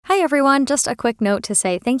Hey everyone, just a quick note to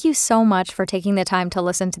say thank you so much for taking the time to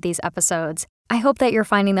listen to these episodes. I hope that you're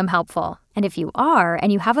finding them helpful. And if you are,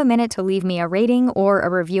 and you have a minute to leave me a rating or a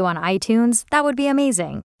review on iTunes, that would be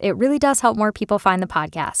amazing. It really does help more people find the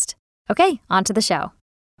podcast. Okay, on to the show.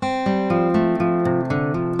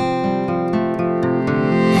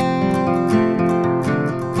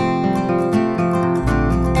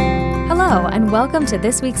 Hello, and welcome to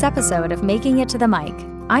this week's episode of Making It to the Mic.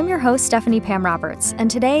 I'm your host, Stephanie Pam Roberts, and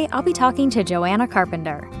today I'll be talking to Joanna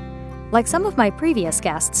Carpenter. Like some of my previous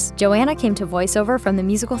guests, Joanna came to voiceover from the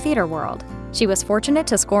musical theater world. She was fortunate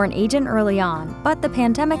to score an agent early on, but the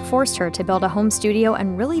pandemic forced her to build a home studio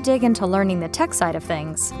and really dig into learning the tech side of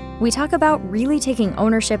things. We talk about really taking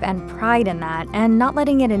ownership and pride in that and not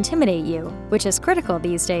letting it intimidate you, which is critical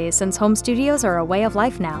these days since home studios are a way of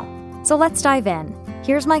life now. So let's dive in.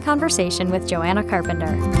 Here's my conversation with Joanna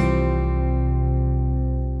Carpenter.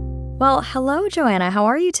 Well, hello, Joanna. How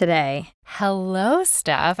are you today? Hello,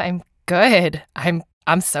 Steph. I'm good. I'm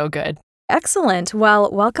so good. Excellent. Well,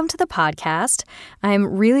 welcome to the podcast.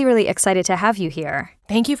 I'm really excited to have you here.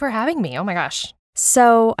 Thank you for having me. Oh my gosh.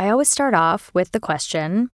 So I always start off with the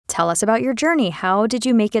question, tell us about your journey. How did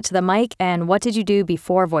you make it to the mic and what did you do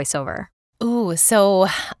before voiceover? Ooh, so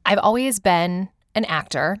I've always been an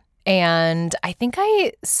actor. And I think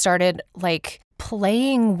I started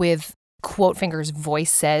playing with quote fingers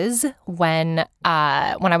voices when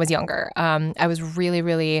I was younger. I was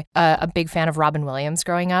really a big fan of Robin Williams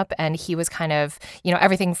growing up, and he was kind of,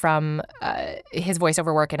 everything from his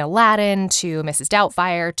voiceover work in Aladdin to Mrs.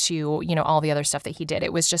 Doubtfire to, all the other stuff that he did.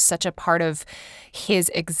 It was just such a part of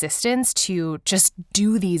his existence to just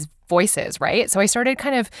do these voices, right? So I started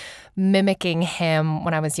kind of mimicking him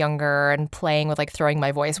when I was younger and playing with throwing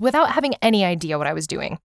my voice without having any idea what I was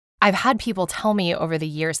doing. I've had people tell me over the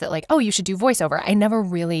years that oh, you should do voiceover. I never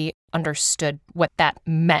really understood what that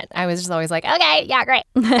meant. I was just always like, okay, yeah, great.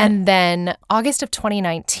 And then August of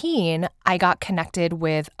 2019, I got connected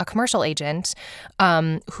with a commercial agent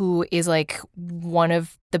who is one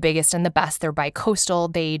of the biggest and the best. They're bi-coastal.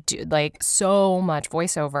 They do so much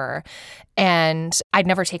voiceover. And I'd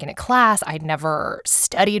never taken a class. I'd never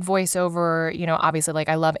studied voiceover. Obviously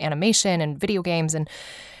I love animation and video games and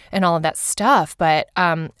all of that stuff. But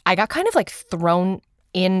I got kind of thrown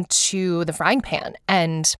into the frying pan,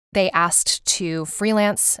 and they asked to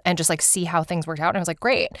freelance and just see how things worked out. And I was like,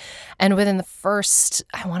 great. And within the first,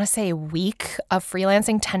 I want to say week of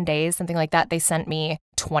freelancing, 10 days, something like that, they sent me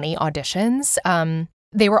 20 auditions.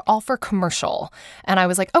 They were all for commercial. And I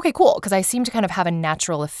was like, okay, cool. Because I seem to kind of have a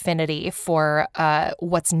natural affinity for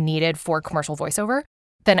what's needed for commercial voiceover.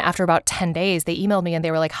 Then after about 10 days, they emailed me and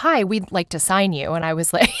they were like, hi, we'd like to sign you. And I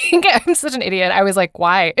was like, I'm such an idiot. I was like,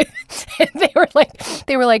 why? And they were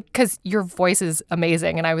like, because your voice is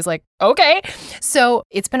amazing. And I was like, okay. So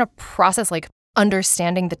it's been a process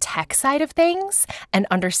understanding the tech side of things and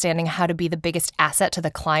understanding how to be the biggest asset to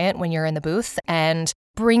the client when you're in the booth and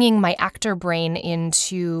bringing my actor brain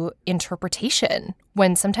into interpretation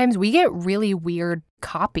when sometimes we get really weird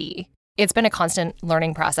copy. It's been a constant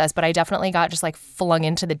learning process, but I definitely got just flung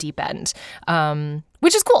into the deep end,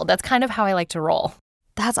 which is cool. That's kind of how I like to roll.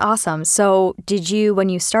 That's awesome. So when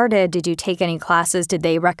you started, did you take any classes? Did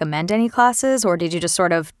they recommend any classes, or did you just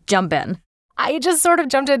sort of jump in? I just sort of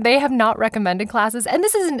jumped in. They have not recommended classes. And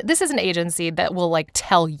this is an agency that will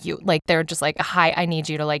tell you, they're just hi, I need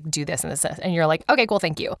you to do this and this. And you're like, okay, cool,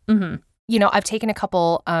 thank you. Mm-hmm. I've taken a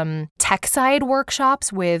couple tech side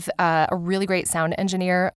workshops with a really great sound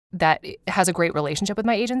engineer that has a great relationship with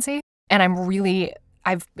my agency. And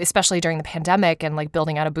I've, especially during the pandemic and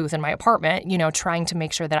building out a booth in my apartment, trying to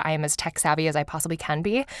make sure that I am as tech savvy as I possibly can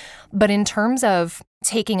be. But in terms of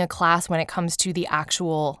taking a class when it comes to the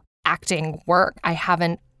actual acting work, I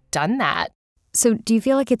haven't done that. So do you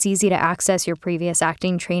feel like it's easy to access your previous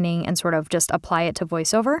acting training and sort of just apply it to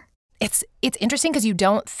voiceover? It's interesting because you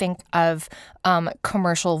don't think of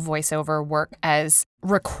commercial voiceover work as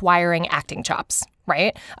requiring acting chops,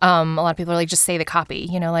 right? A lot of people are just say the copy,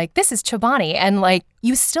 this is Chobani. And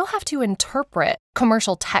you still have to interpret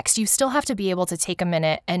commercial text. You still have to be able to take a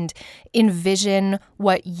minute and envision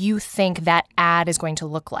what you think that ad is going to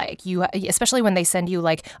look like. Especially when they send you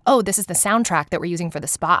oh, this is the soundtrack that we're using for the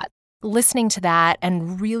spot. Listening to that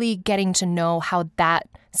and really getting to know how that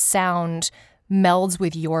sound melds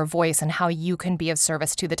with your voice and how you can be of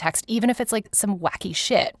service to the text, even if it's some wacky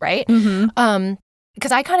shit, right? Mm-hmm.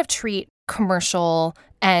 Because I kind of treat commercial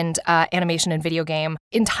and animation and video game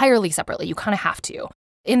entirely separately. You kind of have to.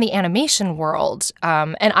 In the animation world,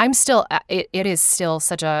 and I'm still, it is still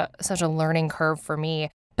such a learning curve for me.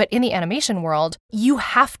 But in the animation world, you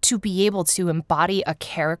have to be able to embody a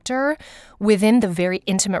character within the very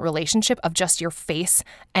intimate relationship of just your face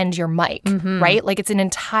and your mic, right? Like it's an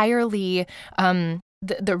entirely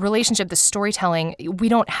the relationship, the storytelling. We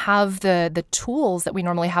don't have the tools that we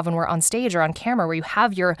normally have when we're on stage or on camera, where you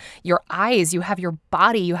have your eyes, you have your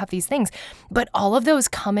body, you have these things. But all of those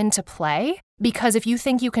come into play because if you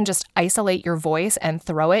think you can just isolate your voice and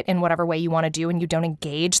throw it in whatever way you want to do, and you don't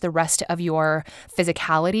engage the rest of your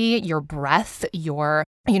physicality, your breath, your,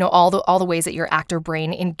 all the ways that your actor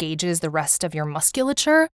brain engages the rest of your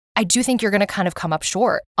musculature, I do think you're going to kind of come up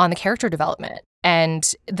short on the character development. And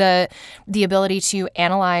the ability to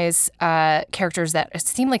analyze characters that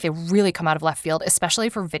seem like they really come out of left field, especially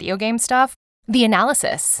for video game stuff, the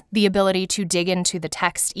analysis, the ability to dig into the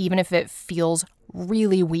text, even if it feels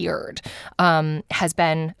really weird, has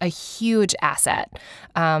been a huge asset.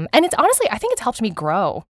 And it's honestly, I think it's helped me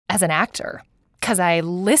grow as an actor because I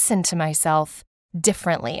listen to myself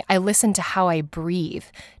differently. I listen to how I breathe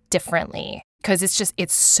differently because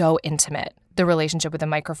it's so intimate. The relationship with a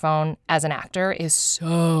microphone as an actor is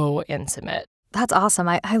so intimate. That's awesome.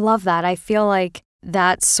 I love that. I feel like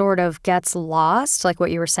that sort of gets lost, like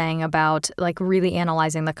what you were saying about like really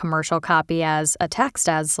analyzing the commercial copy as a text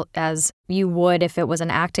as you would if it was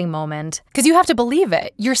an acting moment. Because you have to believe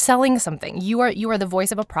it. You're selling something. You are the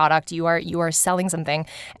voice of a product. You are selling something.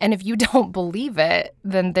 And if you don't believe it,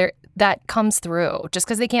 then that comes through. Just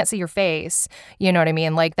because they can't see your face, you know what I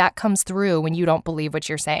mean? Like that comes through when you don't believe what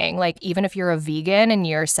you're saying. Like even if you're a vegan and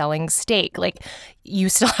you're selling steak, like you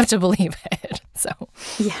still have to believe it. So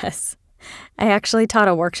yes. I actually taught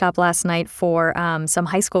a workshop last night for some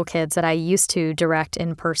high school kids that I used to direct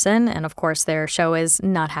in person. And of course, their show is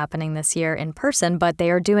not happening this year in person, but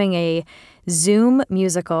they are doing a Zoom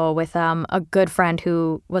musical with a good friend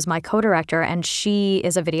who was my co-director. And she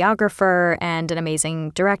is a videographer and an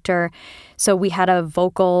amazing director. So we had a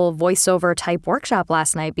vocal voiceover type workshop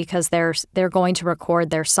last night because they're going to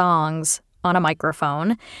record their songs on a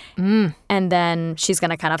microphone. And then she's going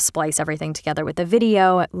to kind of splice everything together with the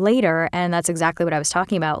video later. And that's exactly what I was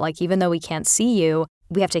talking about. Like, even though we can't see you,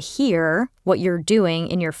 we have to hear what you're doing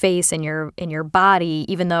in your face and in your body.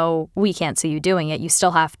 Even though we can't see you doing it, you still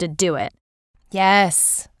have to do it.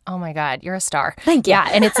 Yes. Oh my God, you're a star. Thank you. Yeah.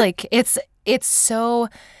 And it's like, it's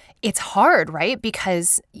hard, right?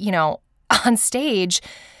 Because, on stage,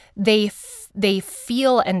 they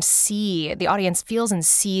feel and see, the audience feels and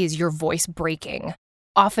sees your voice breaking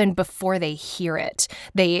often before they hear it.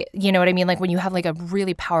 You know what I mean? Like when you have like a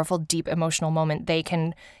really powerful, deep emotional moment, they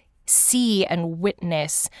can see and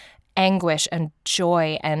witness anguish and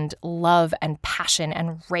joy and love and passion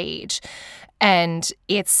and rage. And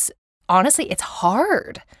honestly, it's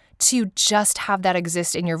hard to just have that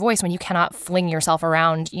exist in your voice when you cannot fling yourself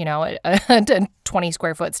around, a 20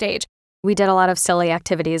 square foot stage. We did a lot of silly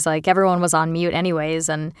activities, like everyone was on mute anyways,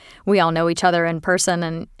 and we all know each other in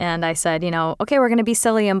person. And I said, okay, we're going to be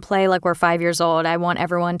silly and play like we're 5 years old. I want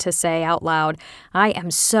everyone to say out loud, I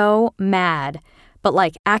am so mad, but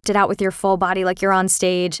like act it out with your full body like you're on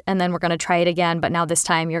stage. And then we're going to try it again. But now this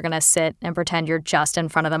time you're going to sit and pretend you're just in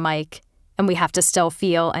front of the mic, and we have to still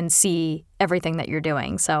feel and see everything that you're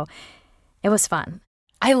doing. So it was fun.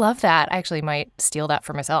 I love that. I actually might steal that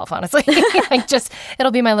for myself, honestly.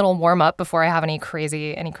 It'll be my little warm up before I have any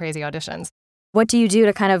crazy auditions. What do you do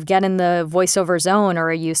to kind of get in the voiceover zone, or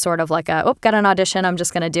are you sort of like got an audition, I'm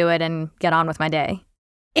just going to do it and get on with my day?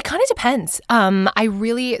 It kind of depends.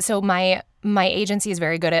 My agency is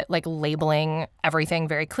very good at like labeling everything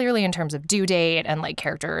very clearly in terms of due date and like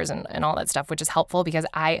characters and all that stuff, which is helpful because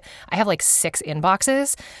I have like 6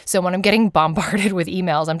 inboxes. So when I'm getting bombarded with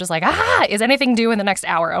emails, I'm just like, is anything due in the next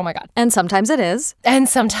hour? Oh my God. And sometimes it is. And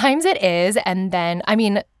then,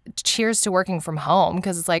 cheers to working from home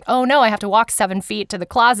because it's like, oh no, I have to walk 7 feet to the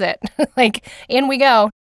closet. Like, in we go.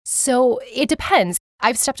 So it depends.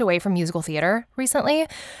 I've stepped away from musical theater recently,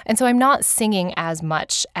 and so I'm not singing as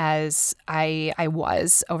much as I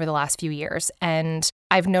was over the last few years. And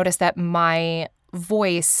I've noticed that my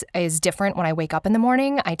voice is different when I wake up in the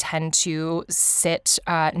morning. I tend to sit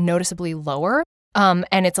noticeably lower.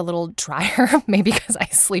 And it's a little drier, maybe because I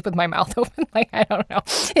sleep with my mouth open. Like, I don't know.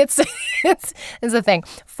 It's a thing.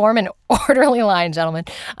 Form an orderly line, gentlemen.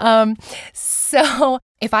 So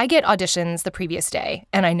if I get auditions the previous day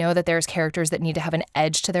and I know that there's characters that need to have an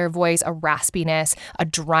edge to their voice, a raspiness, a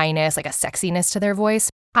dryness, like a sexiness to their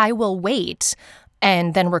voice, I will wait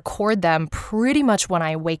and then record them pretty much when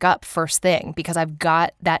I wake up first thing because I've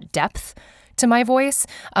got that depth to my voice.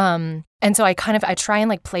 And so I try and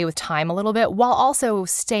like play with time a little bit while also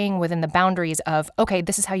staying within the boundaries of, okay,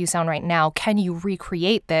 this is how you sound right now. Can you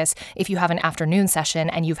recreate this if you have an afternoon session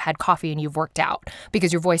and you've had coffee and you've worked out?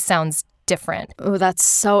 Because your voice sounds different. Oh, that's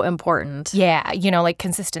so important. Yeah, like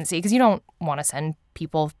consistency, because you don't want to send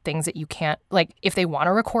people things that you can't, like if they want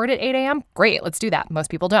to record at 8 a.m., great, let's do that.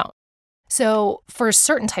 Most people don't. So for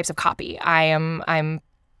certain types of copy, I'm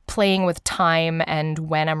playing with time and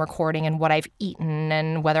when I'm recording and what I've eaten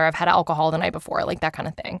and whether I've had alcohol the night before, like that kind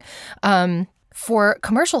of thing. For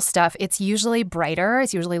commercial stuff, it's usually brighter,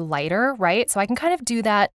 it's usually lighter, right? So I can kind of do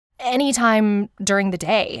that anytime during the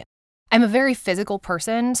day. I'm a very physical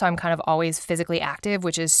person, so I'm kind of always physically active,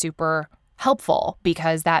 which is super helpful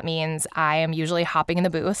because that means I am usually hopping in the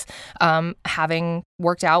booth, having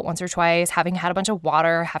worked out once or twice, having had a bunch of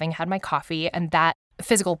water, having had my coffee, and that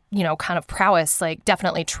physical, kind of prowess like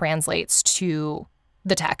definitely translates to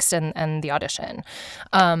the text and the audition.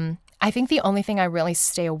 I think the only thing I really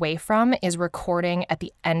stay away from is recording at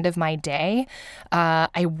the end of my day.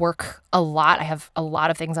 I work a lot. I have a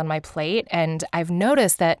lot of things on my plate, and I've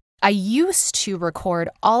noticed that I used to record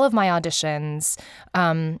all of my auditions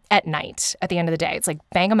at night at the end of the day. It's like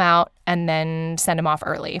bang them out and then send them off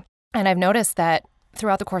early. And I've noticed that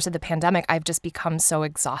throughout the course of the pandemic, I've just become so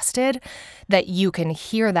exhausted that you can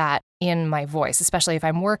hear that in my voice, especially if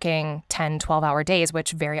I'm working 10, 12-hour days,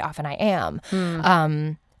 which very often I am.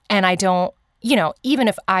 And I don't, even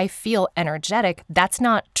if I feel energetic, that's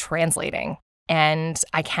not translating. And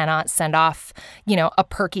I cannot send off, a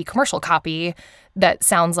perky commercial copy that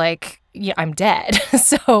sounds like I'm dead.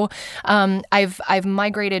 So I've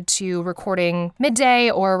migrated to recording midday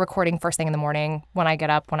or recording first thing in the morning when I get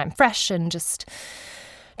up, when I'm fresh, and just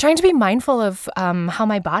trying to be mindful of how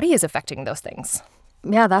my body is affecting those things.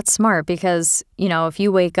 Yeah, that's smart because, if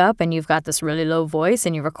you wake up and you've got this really low voice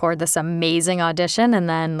and you record this amazing audition and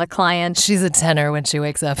then the client... She's a tenor when she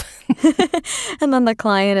wakes up. And then the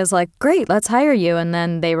client is like, great, let's hire you. And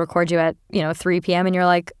then they record you at, 3 p.m. and you're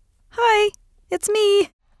like, hi, it's me.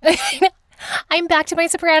 I'm back to my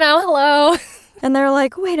soprano. Hello. And they're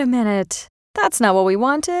like, wait a minute. That's not what we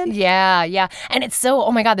wanted. Yeah. And it's so,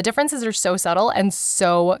 oh my God, the differences are so subtle and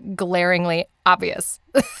so glaringly obvious.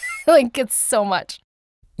 Like, it's so much.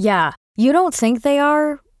 Yeah. You don't think they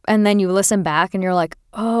are, and then you listen back and you're like,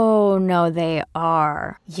 oh, no, they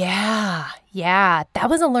are. Yeah. That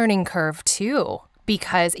was a learning curve, too,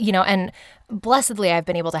 because, and blessedly, I've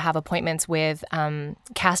been able to have appointments with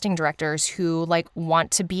casting directors who, want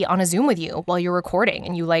to be on a Zoom with you while you're recording,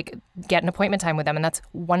 and you, get an appointment time with them, and that's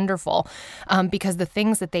wonderful because the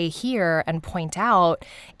things that they hear and point out,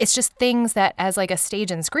 it's just things that, as, a stage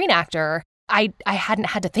and screen actor, I hadn't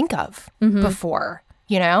had to think of before.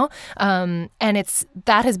 And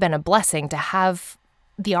that has been a blessing to have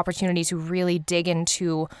the opportunity to really dig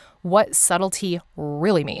into what subtlety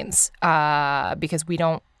really means, because we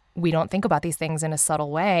don't think about these things in a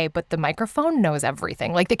subtle way, but the microphone knows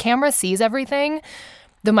everything. Like the camera sees everything,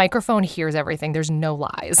 the microphone hears everything. There's no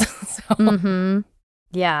lies. So.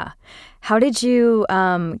 Yeah. How did you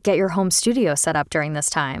get your home studio set up during this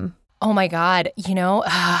time? Oh my God,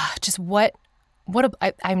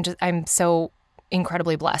 I'm so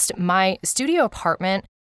incredibly blessed. My studio apartment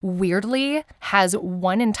weirdly has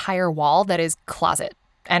one entire wall that is closet,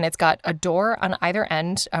 and it's got a door on either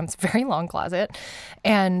end. It's a very long closet.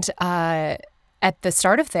 And at the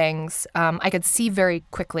start of things, I could see very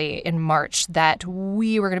quickly in March that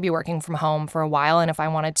we were going to be working from home for a while. And if I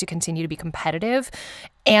wanted to continue to be competitive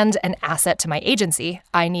and an asset to my agency,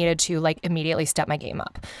 I needed to immediately step my game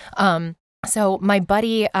up. So my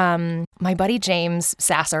buddy James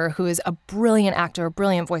Sasser, who is a brilliant actor,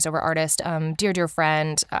 brilliant voiceover artist, dear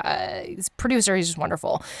friend, he's a producer, he's just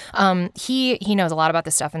wonderful. He knows a lot about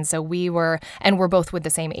this stuff, and so we're both with the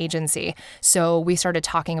same agency. So we started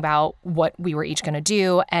talking about what we were each going to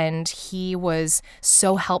do, and he was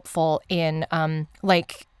so helpful in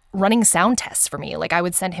running sound tests for me. I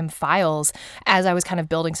would send him files as I was kind of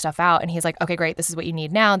building stuff out, and he's like, okay, great, this is what you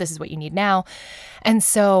need now, this is what you need now. And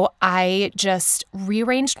so I just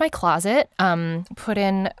rearranged my closet, put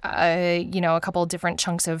in a couple different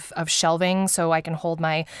chunks of shelving so I can hold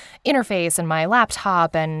my interface and my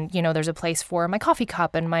laptop, and there's a place for my coffee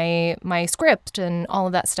cup and my script and all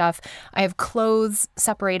of that stuff. I have clothes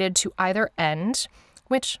separated to either end,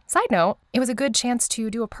 which, side note, it was a good chance to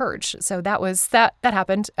do a purge. So that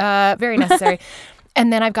happened. Very necessary.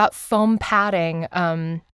 And then I've got foam padding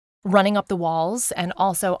running up the walls and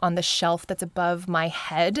also on the shelf that's above my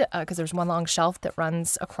head, because there's one long shelf that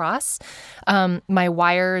runs across. My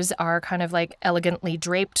wires are kind of like elegantly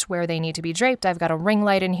draped where they need to be draped. I've got a ring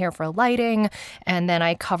light in here for lighting. And then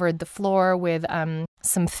I covered the floor with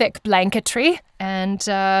some thick blanketry. And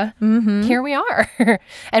here we are.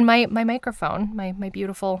 And my microphone, my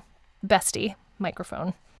beautiful bestie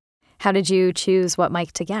microphone. How did you choose what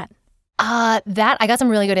mic to get? That I got some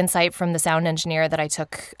really good insight from the sound engineer that I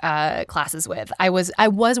took classes with. I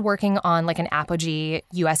was working on like an Apogee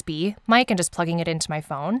USB mic and just plugging it into my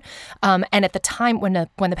phone. And at the time when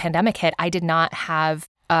the pandemic hit, I did not have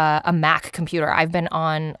a Mac computer. I've been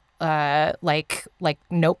on like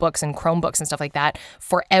notebooks and Chromebooks and stuff like that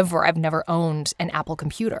forever. I've never owned an Apple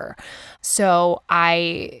computer, so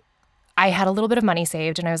I had a little bit of money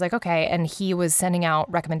saved and I was like, okay. And he was sending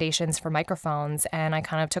out recommendations for microphones. And I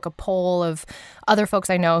kind of took a poll of other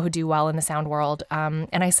folks I know who do well in the sound world. And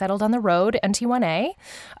I settled on the Rode NT1A.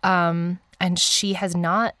 And she has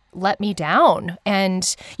not let me down.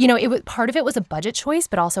 And, you know, part of it was a budget choice,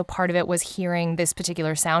 but also part of it was hearing this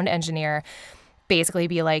particular sound engineer basically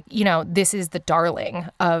be like, you know, this is the darling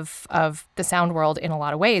of the sound world in a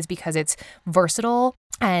lot of ways because it's versatile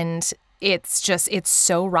and it's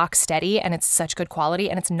so rock steady and it's such good quality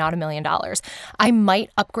and it's not $1 million. I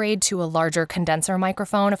might upgrade to a larger condenser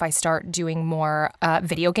microphone if I start doing more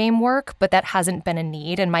video game work, but that hasn't been a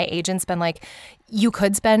need. And my agent's been like, you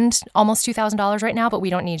could spend almost $2,000 right now, but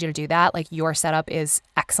we don't need you to do that. Like your setup is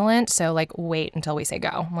excellent. So like wait until we say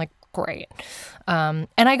go. I'm like, great. And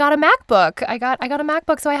I got a MacBook. I got a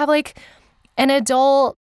MacBook. So I have like an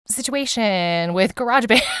adult situation with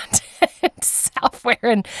GarageBand and software.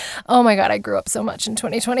 And oh my God, I grew up so much in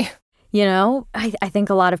 2020. You know, I think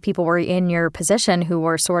a lot of people were in your position who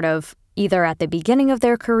were sort of either at the beginning of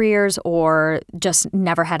their careers or just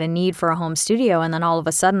never had a need for a home studio. And then all of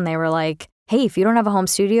a sudden they were like, hey, if you don't have a home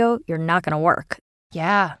studio, you're not going to work.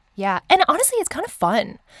 Yeah. Yeah. And honestly, it's kind of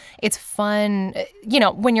fun. It's fun, you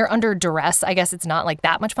know, when you're under duress, I guess it's not like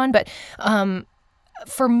that much fun. But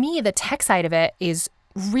for me, the tech side of it is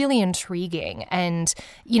really intriguing. And,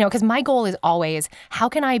 you know, because my goal is always, how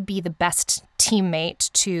can I be the best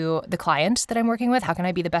teammate to the client that I'm working with? How can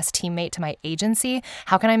I be the best teammate to my agency?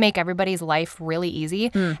 How can I make everybody's life really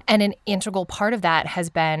easy? And an integral part of that has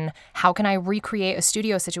been, how can I recreate a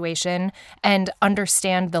studio situation and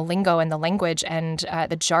understand the lingo and the language and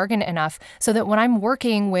the jargon enough so that when I'm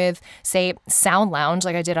working with, say, Sound Lounge,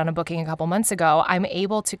 like I did on a booking a couple months ago, I'm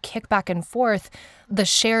able to kick back and forth the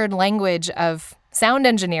shared language of sound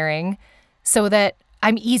engineering so that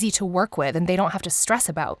I'm easy to work with and they don't have to stress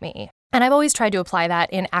about me. And I've always tried to apply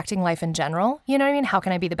that in acting life in general. You know what I mean? How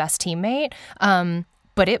can I be the best teammate?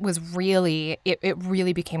 But it was really, it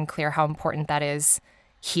really became clear how important that is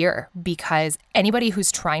here, because anybody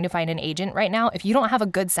who's trying to find an agent right now, if you don't have a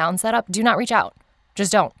good sound setup, do not reach out.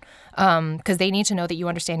 Just don't. Because they need to know that you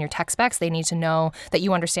understand your tech specs. They need to know that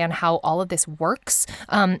you understand how all of this works.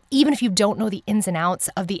 Even if you don't know the ins and outs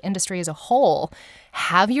of the industry as a whole,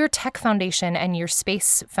 have your tech foundation and your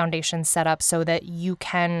space foundation set up so that you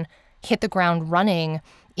can hit the ground running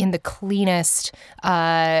in the cleanest,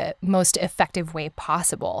 most effective way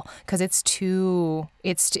possible. Because there's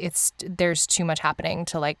too much happening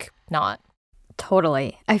to like not.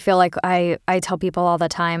 Totally. I feel like I tell people all the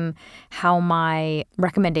time how my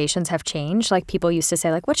recommendations have changed. Like people used to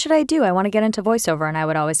say like, what should I do? I want to get into voiceover. And I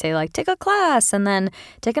would always say like, take a class and then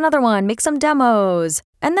take another one, make some demos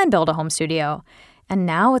and then build a home studio. And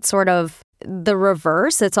now it's sort of the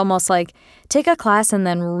reverse. It's almost like take a class and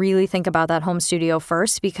then really think about that home studio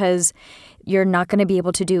first, because you're not going to be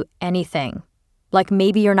able to do anything. Like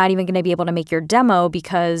maybe you're not even going to be able to make your demo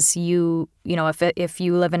because you know, if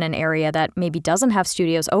you live in an area that maybe doesn't have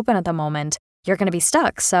studios open at the moment, you're going to be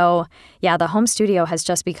stuck. So yeah, the home studio has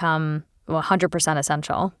just become 100%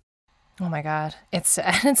 essential. Oh my God. It's,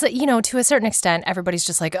 you know, to a certain extent, everybody's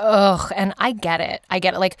just like, ugh. And I get it.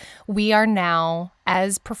 Like we are now,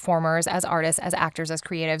 as performers, as artists, as actors, as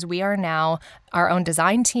creatives, we are now our own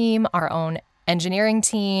design team, our own engineering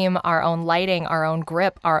team, our own lighting, our own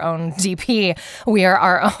grip, our own DP. We are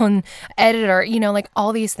our own editor, you know, like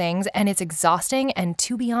all these things. And it's exhausting. And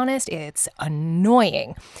to be honest, it's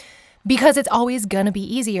annoying because it's always going to be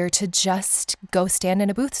easier to just go stand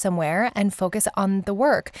in a booth somewhere and focus on the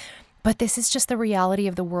work. But this is just the reality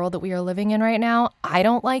of the world that we are living in right now. I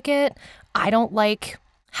don't like it. I don't like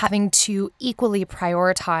having to equally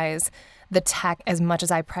prioritize the tech as much as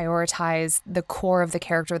I prioritize the core of the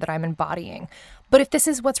character that I'm embodying. But if this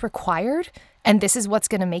is what's required and this is what's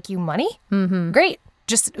going to make you money, great.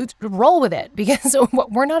 just roll with it, because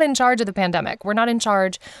we're not in charge of the pandemic. We're not in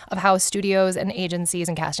charge of how studios and agencies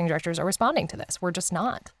and casting directors are responding to this. We're just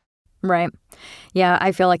not. Right. Yeah,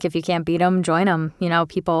 I feel like if you can't beat them, join them. You know,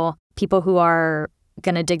 people who are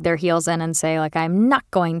going to dig their heels in and say, like, I'm not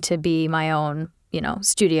going to be my own,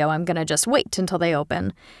 studio. I'm going to just wait until they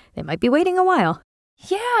open. They might be waiting a while.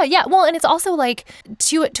 Yeah. Well, and it's also like,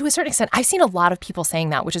 to a certain extent, I've seen a lot of people saying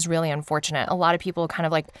that, which is really unfortunate. A lot of people kind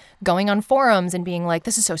of like going on forums and being like,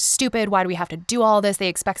 this is so stupid. Why do we have to do all this? They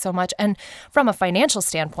expect so much. And from a financial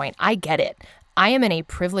standpoint, I get it. I am in a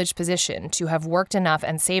privileged position to have worked enough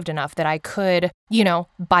and saved enough that I could,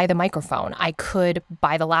 buy the microphone. I could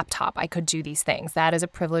buy the laptop. I could do these things. That is a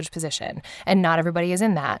privileged position. And not everybody is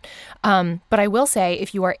in that. But I will say,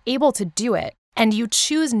 if you are able to do it and you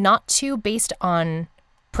choose not to based on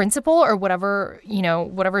principle or whatever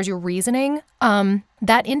is your reasoning,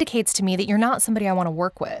 that indicates to me that you're not somebody I want to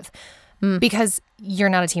work with because you're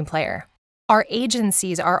not a team player. Our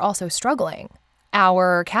agencies are also struggling.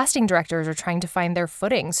 Our casting directors are trying to find their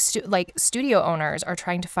footing. Studio owners are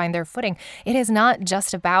trying to find their footing. It is not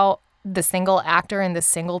just about the single actor and the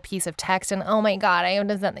single piece of text and, oh my God,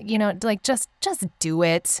 just do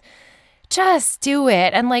it. Just do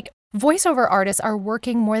it. And like, voiceover artists are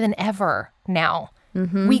working more than ever now.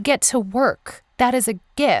 Mm-hmm. We get to work. That is a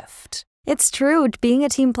gift. It's true. Being a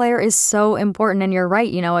team player is so important. And you're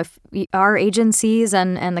right. If our agencies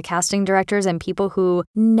and the casting directors and people who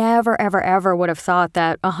never, ever, ever would have thought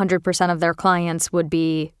that 100% of their clients would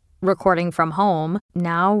be recording from home,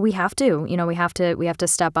 now we have to. We have to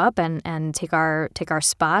step up and take our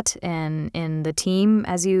spot in the team,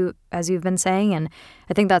 as you've been saying. And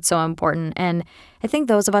I think that's so important. And I think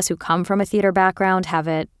those of us who come from a theater background have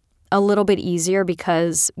it a little bit easier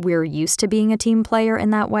because we're used to being a team player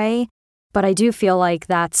in that way. But I do feel like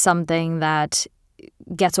that's something that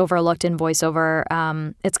gets overlooked in voiceover.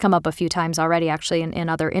 It's come up a few times already, actually, in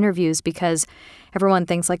other interviews, because everyone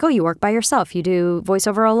thinks like, oh, you work by yourself, you do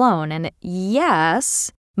voiceover alone. And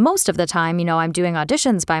yes, most of the time, I'm doing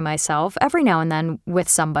auditions by myself, every now and then with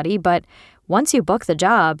somebody. But once you book the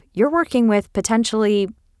job, you're working with potentially,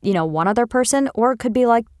 one other person, or it could be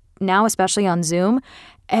like now, especially on Zoom,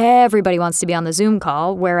 everybody wants to be on the Zoom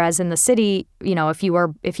call. Whereas in the city, if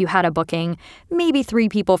you had a booking, maybe 3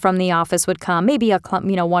 people from the office would come, maybe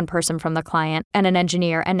one person from the client and an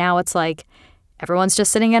engineer. And now it's like everyone's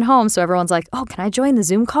just sitting at home. So everyone's like, oh, can I join the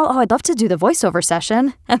Zoom call? Oh, I'd love to do the voiceover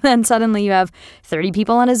session. And then suddenly you have 30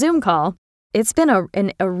 people on a Zoom call. It's been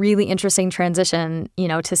a really interesting transition,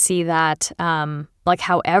 to see that, like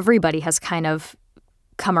how everybody has kind of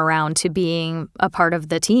come around to being a part of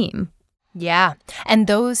the team. Yeah. And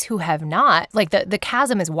those who have not, like the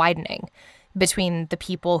chasm is widening between the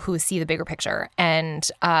people who see the bigger picture and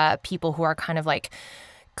people who are kind of like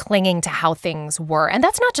clinging to how things were. And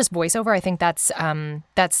that's not just voiceover. I think that's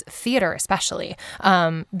theater especially.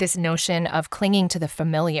 This notion of clinging to the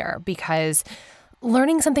familiar, because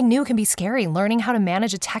learning something new can be scary. Learning how to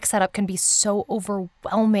manage a tech setup can be so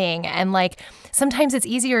overwhelming. And like, sometimes it's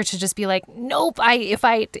easier to just be like, nope, if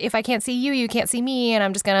I can't see you, you can't see me. And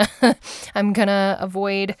I'm just I'm gonna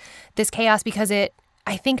avoid this chaos, because I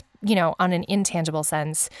think, on an intangible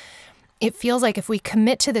sense, it feels like if we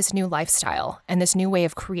commit to this new lifestyle and this new way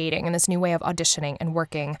of creating and this new way of auditioning and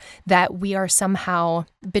working, that we are somehow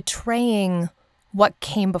betraying what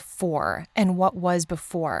came before and what was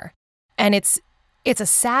before. And it's a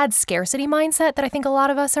sad scarcity mindset that I think a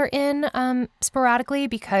lot of us are in sporadically,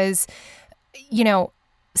 because,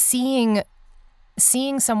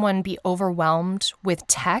 seeing someone be overwhelmed with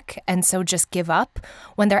tech and so just give up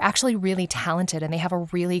when they're actually really talented and they have a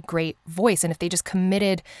really great voice. And if they just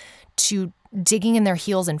committed to digging in their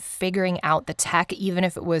heels and figuring out the tech, even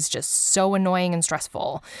if it was just so annoying and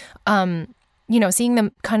stressful, seeing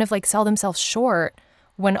them kind of like sell themselves short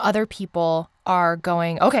when other people are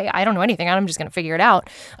going, okay, I don't know anything, I'm just going to figure it out,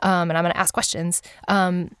 and I'm going to ask questions.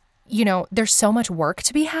 There's so much work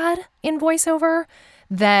to be had in voiceover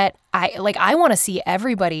that I want to see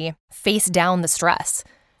everybody face down the stress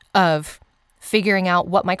of figuring out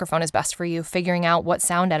what microphone is best for you, figuring out what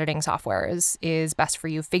sound editing software is best for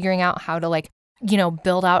you, figuring out how to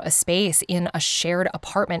build out a space in a shared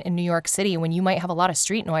apartment in New York City when you might have a lot of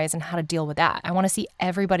street noise, and how to deal with that. I want to see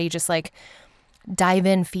everybody just dive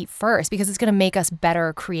in feet first, because it's going to make us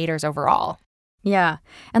better creators overall. Yeah.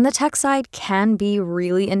 And the tech side can be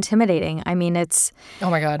really intimidating. I mean, oh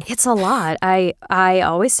my God, it's a lot. I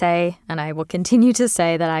always say, and I will continue to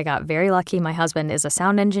say, that I got very lucky. My husband is a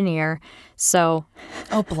sound engineer. So,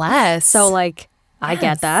 oh, bless. So I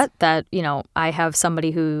get that, I have somebody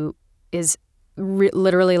who is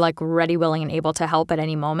literally ready, willing, and able to help at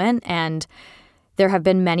any moment. And there have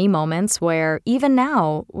been many moments where even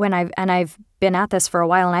now when I've been at this for a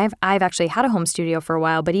while, and I've actually had a home studio for a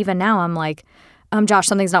while, but even now I'm like, Josh,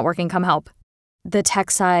 something's not working, come help. The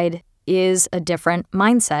tech side is a different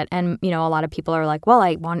mindset. And, a lot of people are like, well,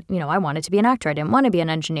 I wanted to be an actor. I didn't want to be an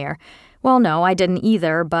engineer. Well, no, I didn't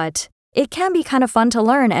either, but it can be kind of fun to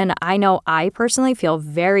learn. And I know I personally feel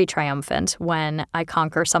very triumphant when I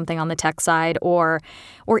conquer something on the tech side or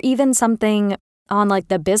even something on like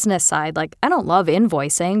the business side. Like, I don't love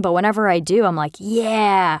invoicing, but whenever I do, I'm like,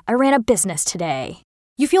 yeah, I ran a business today.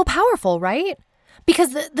 You feel powerful, right?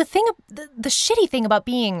 Because the shitty thing about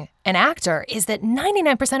being an actor is that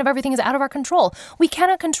 99% of everything is out of our control. We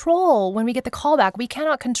cannot control when we get the callback. We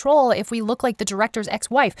cannot control if we look like the director's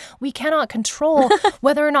ex-wife. We cannot control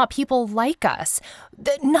whether or not people like us.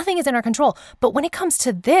 Nothing is in our control. But when it comes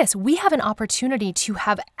to this, we have an opportunity to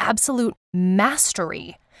have absolute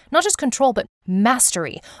mastery. Not just control, but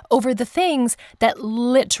mastery over the things that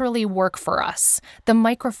literally work for us. The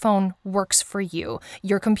microphone works for you.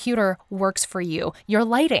 Your computer works for you. Your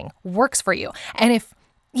lighting works for you. And if,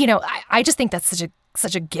 I just think that's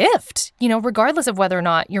such a gift, regardless of whether or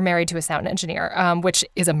not you're married to a sound engineer, which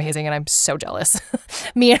is amazing. And I'm so jealous.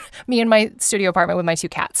 me and my studio apartment with my 2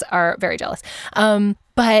 cats are very jealous.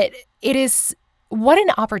 But it is, what an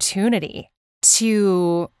opportunity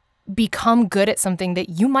to become good at something that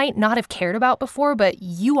you might not have cared about before, but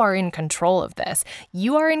you are in control of this.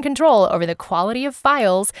 You are in control over the quality of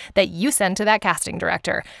files that you send to that casting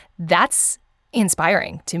director. That's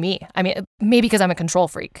inspiring to me. I mean, maybe because I'm a control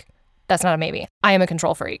freak. That's not a maybe. I am a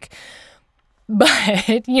control freak. But,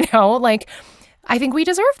 I think we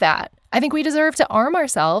deserve that. I think we deserve to arm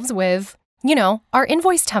ourselves with, our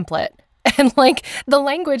invoice template. And the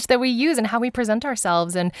language that we use and how we present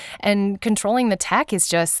ourselves and controlling the tech is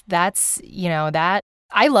just, that's, that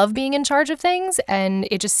I love being in charge of things. And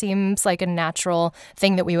it just seems like a natural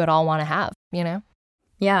thing that we would all want to have,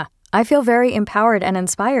 Yeah, I feel very empowered and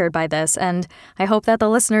inspired by this. And I hope that the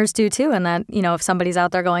listeners do too. And that, if somebody's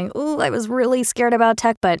out there going, ooh, I was really scared about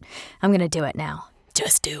tech, but I'm going to do it now.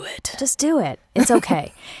 Just do it. Just do it. It's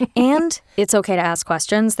okay. And it's okay to ask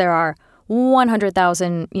questions. There are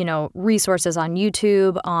 100,000, resources on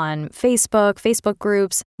YouTube, on Facebook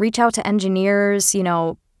groups. Reach out to engineers,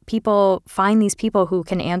 people, find these people who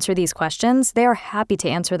can answer these questions. They are happy to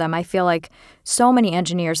answer them. I feel like so many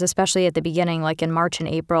engineers, especially at the beginning, like in March and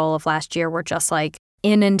April of last year, were just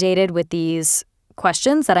inundated with these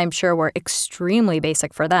questions that I'm sure were extremely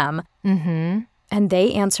basic for them. Mm-hmm. And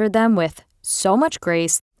they answered them with so much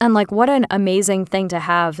grace. And what an amazing thing to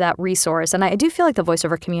have that resource. And I do feel like the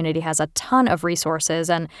voiceover community has a ton of resources,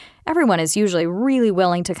 and everyone is usually really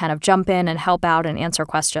willing to kind of jump in and help out and answer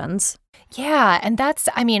questions. Yeah, and that's,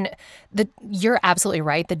 you're absolutely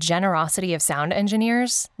right. The generosity of sound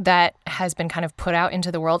engineers that has been kind of put out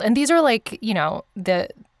into the world. And these are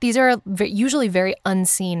these are usually very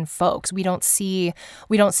unseen folks. We don't see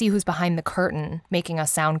who's behind the curtain making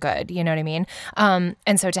us sound good. You know what I mean?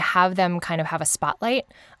 And so to have them kind of have a spotlight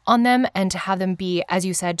on them and to have them be, as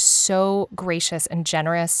you said, so gracious and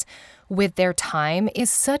generous with their time is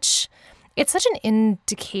such an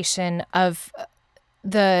indication of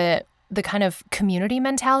the kind of community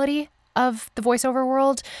mentality of the voiceover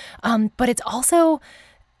world. But it's also,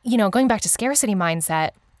 going back to scarcity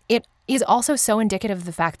mindset, it is also so indicative of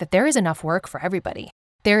the fact that there is enough work for everybody.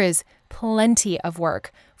 There is plenty of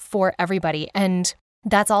work for everybody. And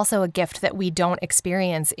that's also a gift that we don't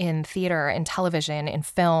experience in theater, in television, in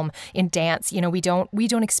film, in dance. We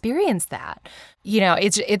don't experience that.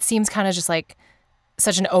 It seems kind of just like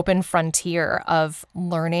such an open frontier of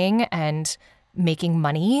learning and making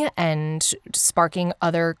money and sparking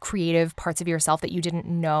other creative parts of yourself that you didn't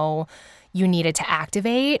know you needed to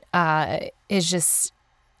activate is just,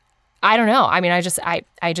 I don't know.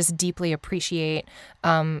 I just deeply appreciate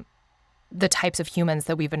the types of humans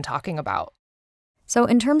that we've been talking about. So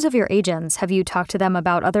in terms of your agents, have you talked to them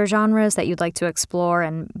about other genres that you'd like to explore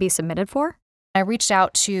and be submitted for? I reached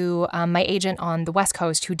out to my agent on the West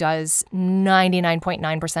Coast who does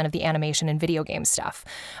 99.9% of the animation and video game stuff.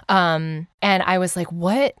 And I was like,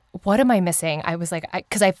 what am I missing? I was like,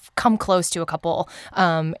 because I've come close to a couple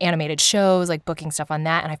animated shows, booking stuff on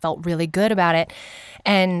that, and I felt really good about it.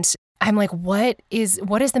 And I'm like, what is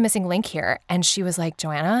the missing link here? And she was like,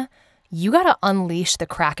 Joanna, you got to unleash the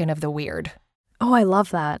Kraken of the weird. Oh, I love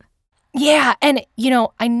that. Yeah. And,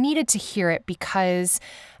 I needed to hear it because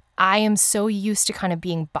I am so used to kind of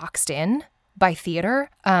being boxed in by theater.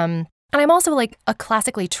 And I'm also a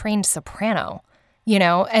classically trained soprano,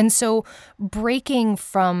 and so breaking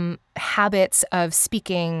from habits of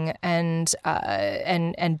speaking and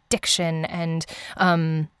diction and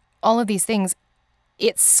all of these things,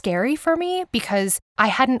 it's scary for me because I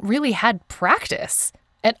hadn't really had practice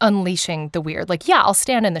at unleashing the weird. Like, yeah, I'll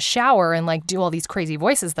stand in the shower and like do all these crazy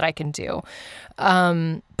voices that I can do.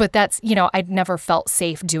 But that's, I'd never felt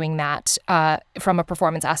safe doing that from a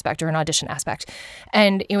performance aspect or an audition aspect.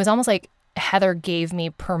 And it was almost like Heather gave me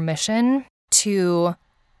permission to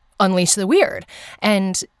unleash the weird.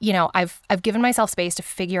 And, I've given myself space to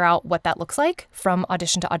figure out what that looks like from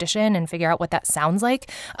audition to audition and figure out what that sounds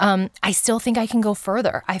like. I still think I can go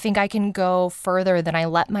further. I think I can go further than I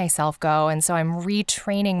let myself go. And so I'm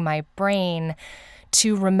retraining my brain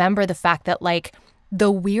to remember the fact that like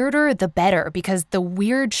the weirder, the better, because the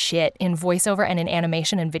weird shit in voiceover and in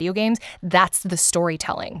animation and video games, that's the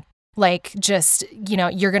storytelling. Like just,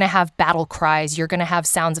 you're going to have battle cries. You're going to have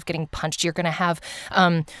sounds of getting punched. You're going to have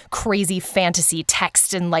crazy fantasy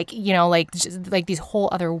text and like these whole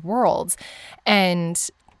other worlds. And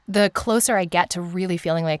the closer I get to really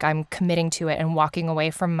feeling like I'm committing to it and walking away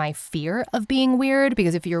from my fear of being weird,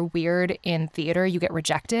 because if you're weird in theater, you get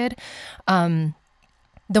rejected.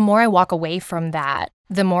 The more I walk away from that,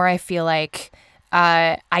 the more I feel like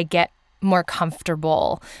I get more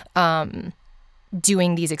comfortable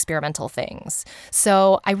doing these experimental things.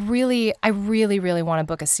 So I really want to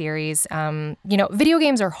book a series. Video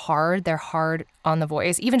games are hard. They're hard on the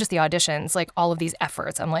voice, even just the auditions, like all of these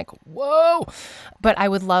efforts. I'm like, whoa. But I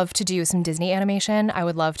would love to do some Disney animation. I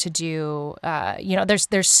would love to do,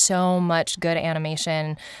 there's so much good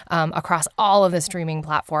animation across all of the streaming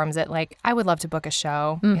platforms that like, I would love to book a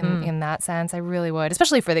show in that sense. I really would,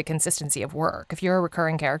 especially for the consistency of work. If you're a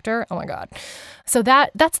recurring character, oh my God. So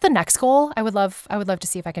that's the next goal. I would love to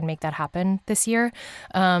see if I can make that happen this year.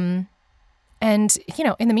 And,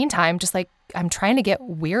 in the meantime, just like I'm trying to get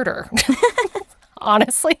weirder,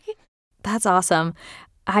 honestly. That's awesome.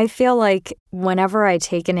 I feel like whenever I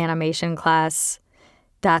take an animation class,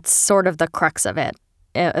 that's sort of the crux of it,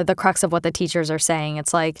 the crux of what the teachers are saying.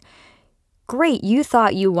 It's like, great, you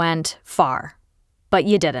thought you went far, but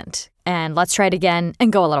you didn't. And let's try it again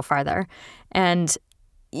and go a little farther. And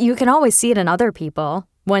you can always see it in other people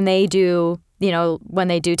when they do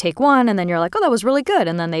take one and then you're like, oh, that was really good.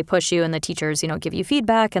 And then they push you and the teachers, give you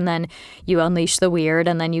feedback and then you unleash the weird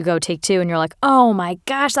and then you go take two and you're like, oh my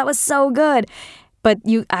gosh, that was so good. But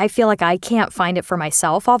I feel like I can't find it for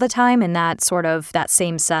myself all the time in that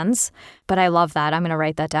same sense. But I love that. I'm going to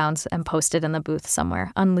write that down and post it in the booth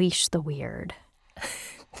somewhere. Unleash the weird.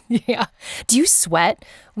 Yeah. Do you sweat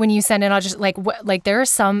when you send in audition? Like there are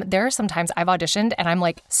some times I've auditioned and I'm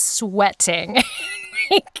like sweating.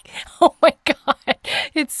 Like, oh my God,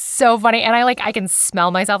 it's so funny. And I can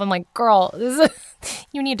smell myself. I'm like, girl,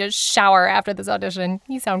 you need to shower after this audition.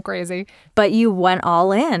 You sound crazy. But you went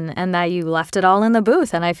all in and that you left it all in the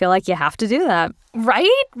booth. And I feel like you have to do that. Right?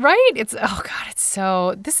 It's, oh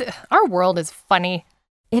God, our world is funny.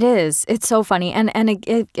 It is. It's so funny. And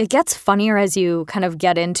it gets funnier as you kind of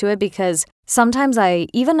get into it because sometimes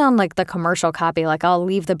even on like the commercial copy, like I'll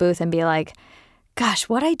leave the booth and be like, gosh,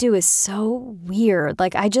 what I do is so weird.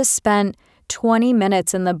 Like I just spent 20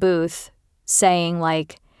 minutes in the booth saying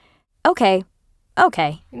like, okay.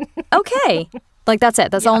 Like that's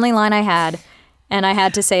it. That's the only line I had. And I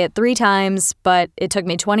had to say it 3 times, but it took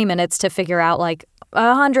me 20 minutes to figure out like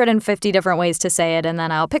 150 different ways to say it. And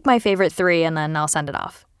then I'll pick my favorite 3 and then I'll send it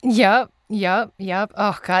off. Yep.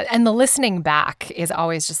 Oh, God. And the listening back is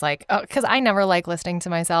always just like, because I never like listening to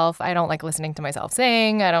myself. I don't like listening to myself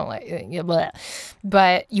sing. I don't like, blah.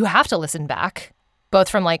 But you have to listen back, both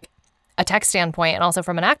from like a tech standpoint and also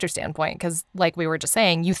from an actor standpoint. Because like we were just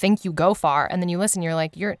saying, you think you go far and then you listen, you're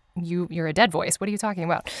like, you're a dead voice. What are you talking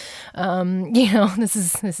about?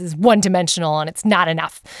 This is one dimensional and it's not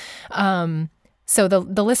enough. So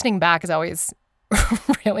the listening back is always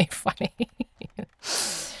really funny.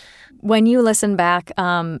 When you listen back,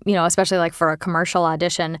 especially like for a commercial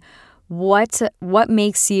audition, what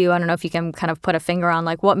makes you, I don't know if you can kind of put a finger on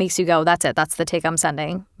like what makes you go, that's it, that's the take I'm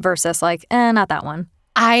sending versus like, not that one?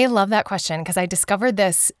 I love that question because I discovered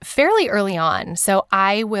this fairly early on. So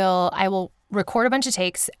I will record a bunch of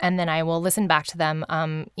takes and then I will listen back to them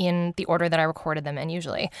in the order that I recorded them in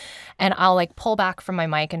usually. And I'll like pull back from my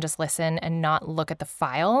mic and just listen and not look at the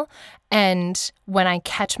file. And when I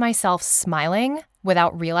catch myself smiling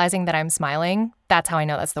without realizing that I'm smiling, that's how I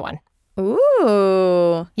know that's the one.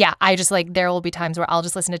 Ooh. Yeah, I just like, there will be times where I'll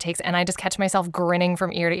just listen to takes and I just catch myself grinning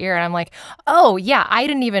from ear to ear and I'm like, oh yeah,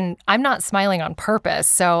 I'm not smiling on purpose,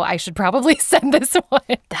 so I should probably send this one.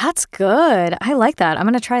 That's good. I like that. I'm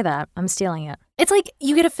going to try that. I'm stealing it. It's like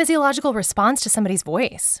you get a physiological response to somebody's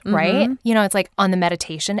voice, right? Mm-hmm. It's like on the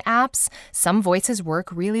meditation apps, some voices work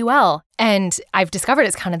really well. And I've discovered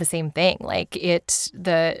it's kind of the same thing. Like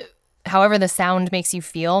however the sound makes you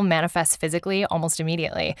feel manifests physically almost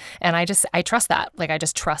immediately. And I trust that. Like, I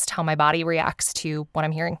just trust how my body reacts to what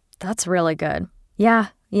I'm hearing. That's really good. Yeah.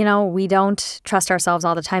 We don't trust ourselves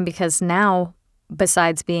all the time because now,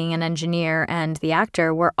 besides being an engineer and the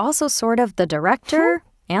actor, we're also sort of the director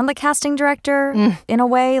and the casting director in a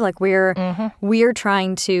way. Like we're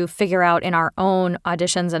trying to figure out in our own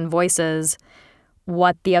auditions and voices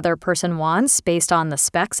what the other person wants based on the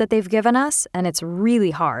specs that they've given us. And it's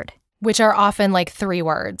really hard. Which are often like 3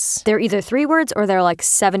 words. They're either 3 words or they're like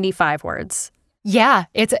 75 words. Yeah,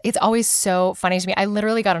 it's always so funny to me. I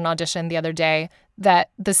literally got an audition the other day that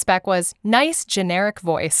the spec was nice generic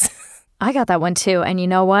voice. I got that one too. And you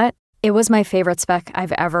know what? It was my favorite spec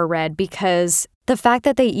I've ever read because the fact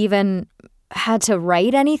that they even had to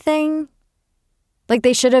write anything, like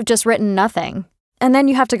they should have just written nothing. And then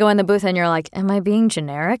you have to go in the booth and you're like, am I being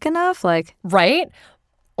generic enough? Like, right?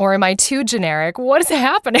 Or am I too generic? What is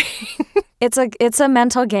happening? It's a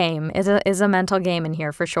mental game. It's a mental game in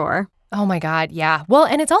here for sure. Oh my God, yeah. Well,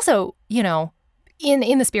 and it's also,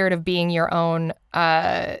 in the spirit of being your own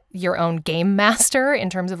game master in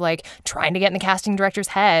terms of like trying to get in the casting director's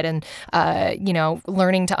head and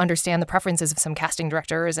learning to understand the preferences of some casting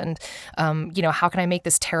directors and how can I make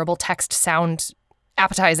this terrible text sound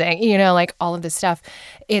appetizing, like all of this stuff.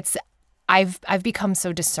 I've become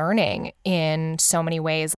so discerning in so many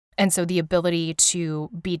ways. And so the ability to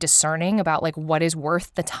be discerning about like what is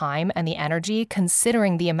worth the time and the energy,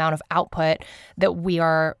 considering the amount of output that we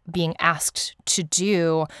are being asked to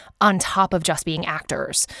do on top of just being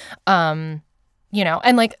actors. And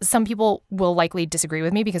like some people will likely disagree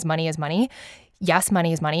with me because money is money. Yes,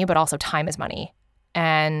 money is money, but also time is money.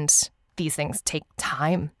 And these things take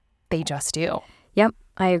time. They just do. Yep,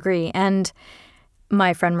 I agree. And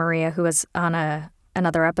my friend Maria, who was on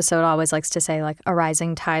another episode, always likes to say, like, a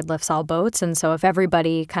rising tide lifts all boats. And so if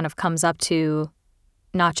everybody kind of comes up to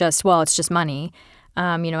not just, well, it's just money,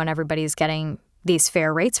 and everybody's getting these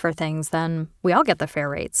fair rates for things, then we all get the fair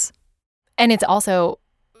rates. And it's also,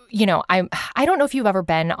 I don't know if you've ever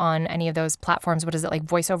been on any of those platforms. What is it, like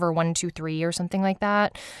VoiceOver 123 or something like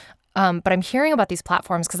that? But I'm hearing about these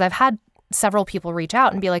platforms because I've had several people reach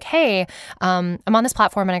out and be like, hey, I'm on this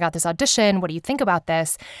platform and I got this audition. What do you think about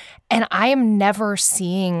this? And I am never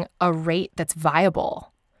seeing a rate that's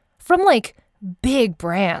viable from like big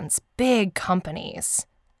brands, big companies.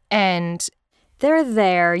 And they're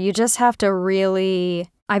there. You just have to really,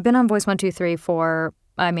 I've been on Voice 123 for,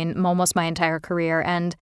 almost my entire career.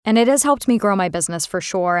 And it has helped me grow my business for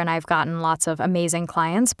sure. And I've gotten lots of amazing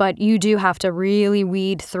clients, but you do have to really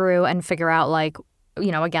weed through and figure out like,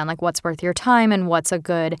 again, like what's worth your time and what's a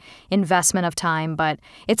good investment of time. But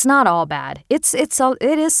it's not all bad. It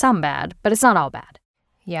is some bad, but it's not all bad.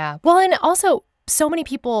 Yeah. Well, and also so many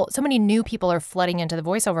new people are flooding into the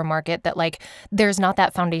voiceover market that like there's not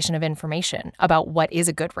that foundation of information about what is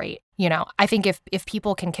a good rate. I think if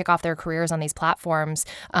people can kick off their careers on these platforms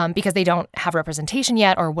because they don't have representation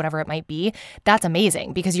yet or whatever it might be, that's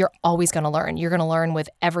amazing because you're always going to learn. You're going to learn with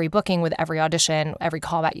every booking, with every audition, every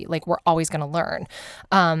callback. Like we're always going to learn.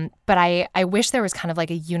 But I wish there was kind of like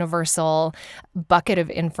a universal bucket of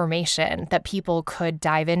information that people could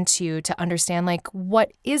dive into to understand like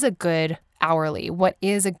what is a good hourly, what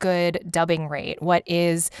is a good dubbing rate, what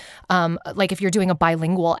is like if you're doing a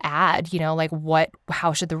bilingual ad, like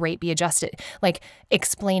how should the rate be adjusted, like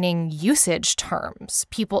explaining usage terms.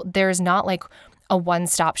 There's not like a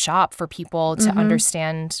one-stop shop for people to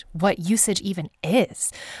understand what usage even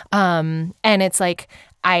is. And it's like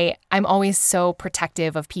I'm always so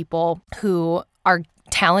protective of people who are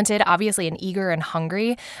talented, obviously, and eager and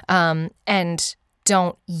hungry, and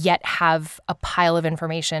don't yet have a pile of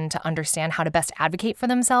information to understand how to best advocate for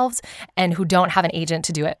themselves and who don't have an agent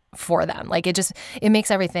to do it for them. Like it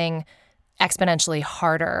makes everything exponentially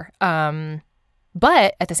harder.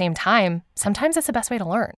 But at the same time, sometimes that's the best way to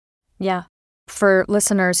learn. Yeah. For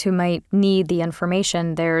listeners who might need the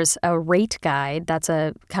information, there's a rate guide. That's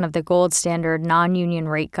a kind of the gold standard non-union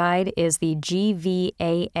rate guide is the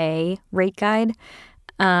GVAA rate guide.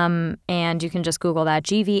 And you can just Google that,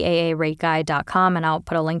 gvaarateguide.com, and I'll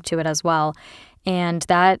put a link to it as well. And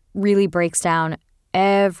that really breaks down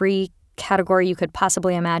every category you could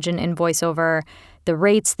possibly imagine in voiceover, the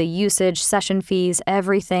rates, the usage, session fees,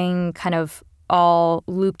 everything kind of all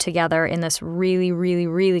looped together in this really, really,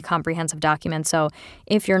 really comprehensive document. So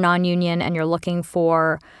if you're non-union and you're looking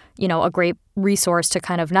for, a great resource to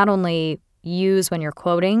kind of not only use when you're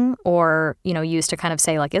quoting or, use to kind of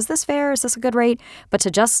say like, is this fair? Is this a good rate? But to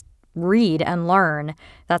just read and learn,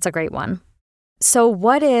 that's a great one. So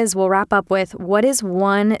we'll wrap up with, what is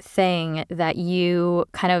one thing that you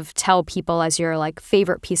kind of tell people as your like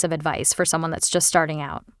favorite piece of advice for someone that's just starting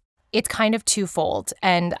out? It's kind of twofold,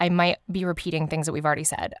 and I might be repeating things that we've already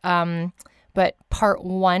said. But part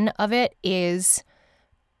one of it is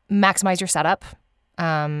maximize your setup,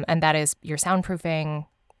 and that is your soundproofing,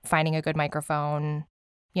 finding a good microphone,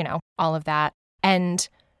 all of that. And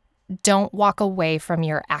don't walk away from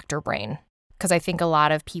your actor brain, because I think a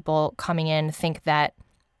lot of people coming in think that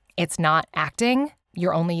it's not acting.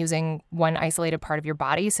 You're only using one isolated part of your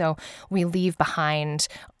body. So we leave behind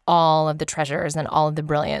all of the treasures and all of the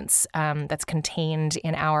brilliance that's contained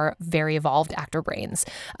in our very evolved actor brains.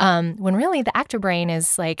 When really the actor brain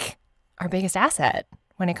is like our biggest asset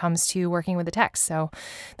when it comes to working with the text. So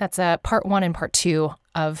that's part one and part two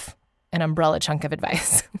of an umbrella chunk of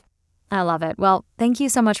advice. I love it. Well, thank you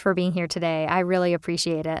so much for being here today. I really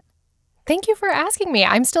appreciate it. Thank you for asking me.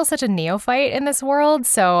 I'm still such a neophyte in this world,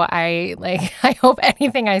 so I hope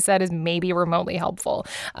anything I said is maybe remotely helpful.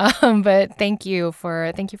 But thank you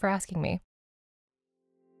for asking me.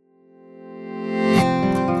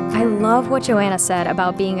 I love what Joanna said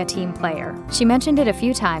about being a team player. She mentioned it a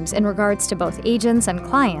few times in regards to both agents and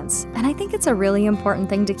clients, and I think it's a really important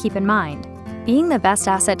thing to keep in mind. Being the best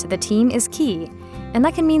asset to the team is key. And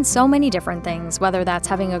that can mean so many different things, whether that's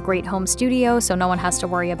having a great home studio so no one has to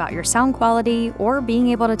worry about your sound quality, or being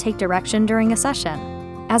able to take direction during a session.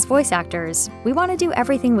 As voice actors, we want to do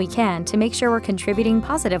everything we can to make sure we're contributing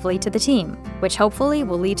positively to the team, which hopefully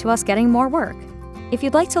will lead to us getting more work. If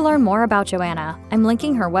you'd like to learn more about Joanna, I'm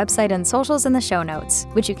linking her website and socials in the show notes,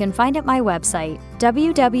 which you can find at my website,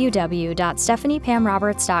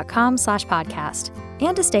 www.stephaniepamroberts.com/podcast.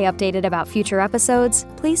 And to stay updated about future episodes,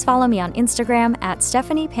 please follow me on Instagram at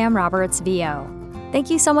StephaniePamRobertsVO. Thank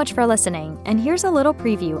you so much for listening, and here's a little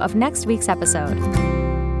preview of next week's episode.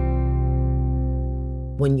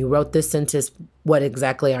 When you wrote this sentence, what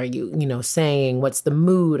exactly are you, saying? What's the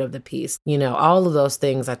mood of the piece? All of those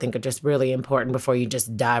things I think are just really important before you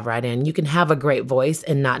just dive right in. You can have a great voice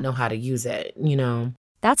and not know how to use it,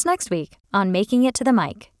 That's next week on Making It to the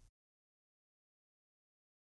Mic.